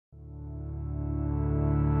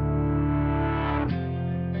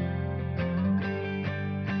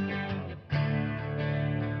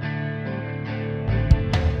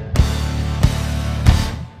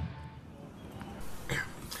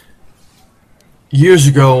Years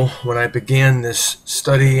ago, when I began this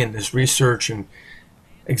study and this research and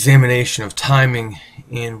examination of timing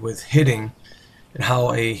and with hitting and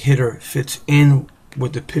how a hitter fits in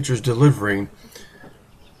with the pitcher's delivery,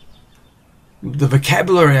 the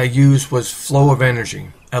vocabulary I used was flow of energy.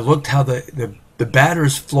 I looked how the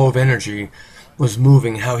batter's flow of energy was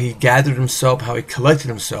moving, how he gathered himself, how he collected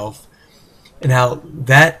himself, and how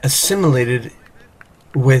that assimilated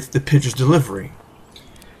with the pitcher's delivery.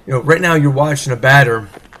 You know, right now you're watching a batter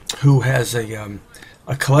who has a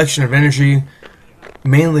collection of energy.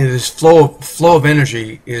 Mainly, this flow of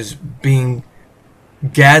energy is being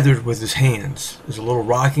gathered with his hands. There's a little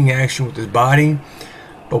rocking action with his body,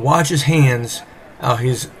 but watch his hands. How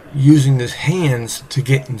he's using his hands to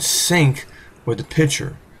get in sync with the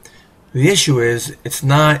pitcher. The issue is it's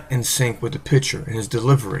not in sync with the pitcher and his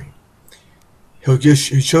delivery. He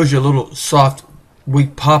shows you a little soft,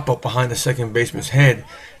 weak pop-up behind the second baseman's head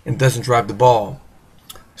and doesn't drive the ball.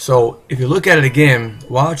 So if you look at it again,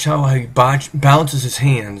 watch how he bounces his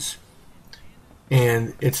hands,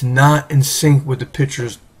 and it's not in sync with the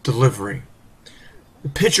pitcher's delivery. The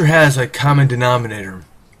pitcher has a common denominator,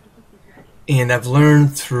 and I've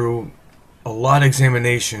learned through a lot of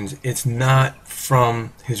examinations it's not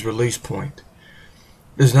from his release point.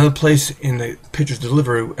 There's another place in the pitcher's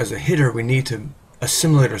delivery as a hitter we need to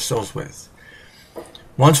assimilate ourselves with.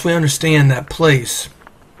 Once we understand that place,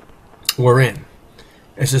 we're in.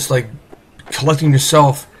 It's just like collecting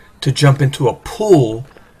yourself to jump into a pool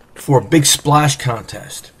for a big splash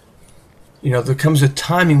contest. You know, there comes a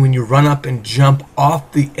timing when you run up and jump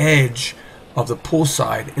off the edge of the pool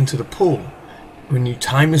side into the pool. When you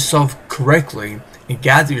time yourself correctly and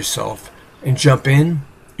gather yourself and jump in,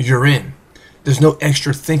 you're in. There's no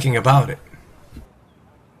extra thinking about it.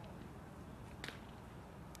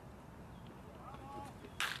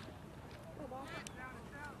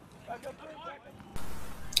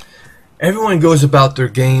 Everyone goes about their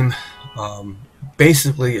game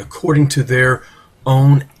basically according to their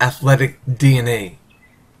own athletic DNA.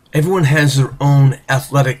 Everyone has their own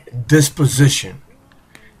athletic disposition.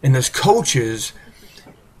 And as coaches,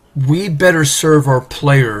 we better serve our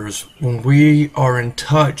players when we are in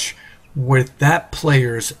touch with that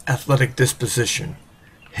player's athletic disposition,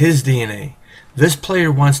 his DNA. This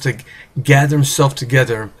player wants to gather himself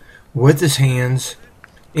together with his hands,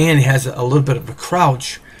 and he has a little bit of a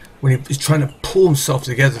crouch when he's trying to pull himself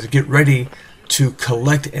together to get ready to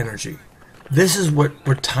collect energy. This is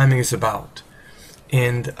what timing is about.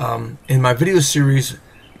 And in my video series,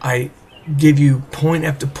 I give you point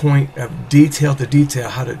after point of detail to detail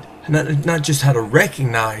how to not just how to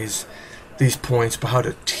recognize these points, but how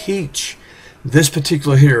to teach this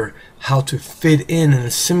particular hitter how to fit in and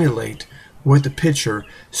assimilate with the pitcher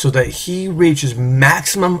so that he reaches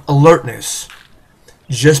maximum alertness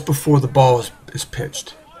just before the ball is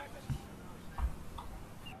pitched.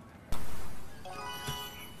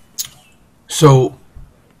 So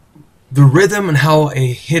the rhythm and how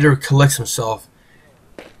a hitter collects himself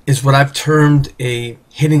is what I've termed a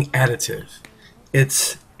hitting additive.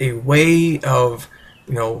 It's a way of,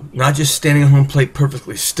 you know, not just standing on home plate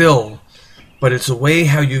perfectly still, but it's a way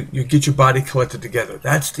how you get your body collected together.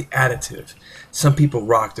 That's the additive. Some people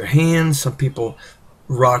rock their hands, some people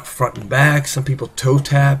rock front and back, some people toe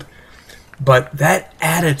tap, but that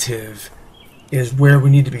additive is where we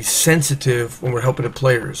need to be sensitive when we're helping the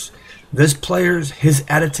players. This player's, his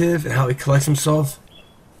additive and how he collects himself,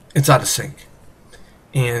 it's out of sync.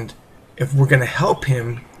 And if we're going to help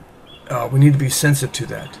him, we need to be sensitive to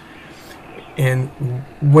that. And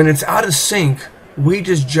when it's out of sync, we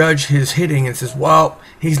just judge his hitting and says, well,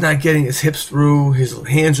 he's not getting his hips through, his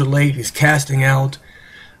hands are late, he's casting out.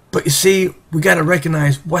 But you see, we got to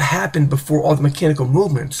recognize what happened before all the mechanical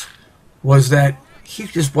movements was that he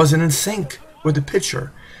just wasn't in sync with the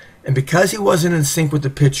pitcher. And because he wasn't in sync with the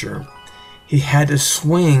pitcher, he had to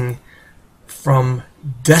swing from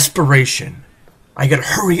desperation. I got to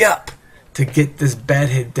hurry up to get this bat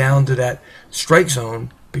hit down to that strike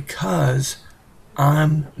zone because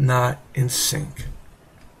I'm not in sync.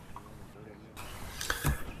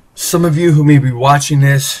 Some of you who may be watching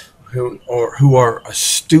this, who are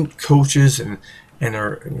astute coaches and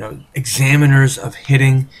are, you know, examiners of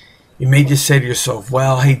hitting, you may just say to yourself,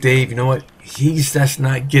 well, hey Dave, you know what? He's just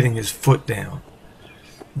not getting his foot down.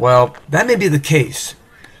 Well, that may be the case.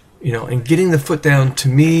 You know, and getting the foot down to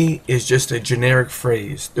me is just a generic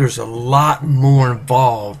phrase. There's a lot more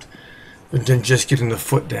involved than just getting the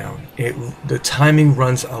foot down. The timing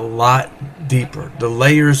runs a lot deeper. The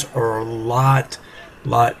layers are a lot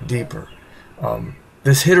deeper.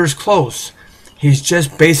 This hitter's close. He's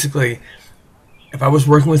just basically if I was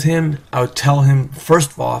working with him, I would tell him,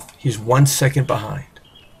 first off, he's 1 second behind.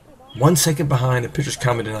 1 second behind the pitcher's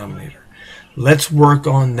common denominator. Let's work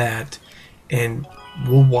on that, and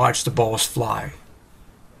we'll watch the balls fly.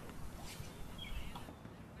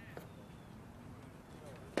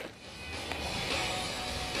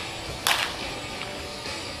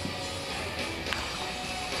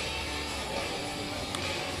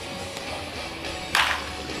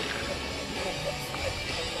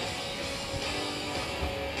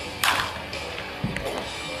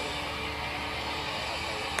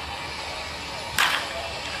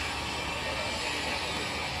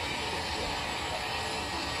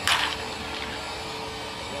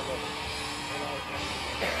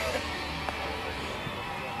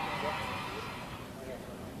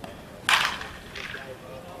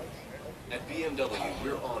 At BMW,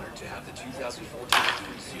 we're honored to have the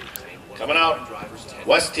 2014 Series named one Coming of out. our drivers' 10.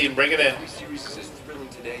 West team, bring it in. Every series is as thrilling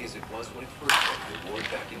today as it was when it first won the award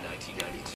back in 1992.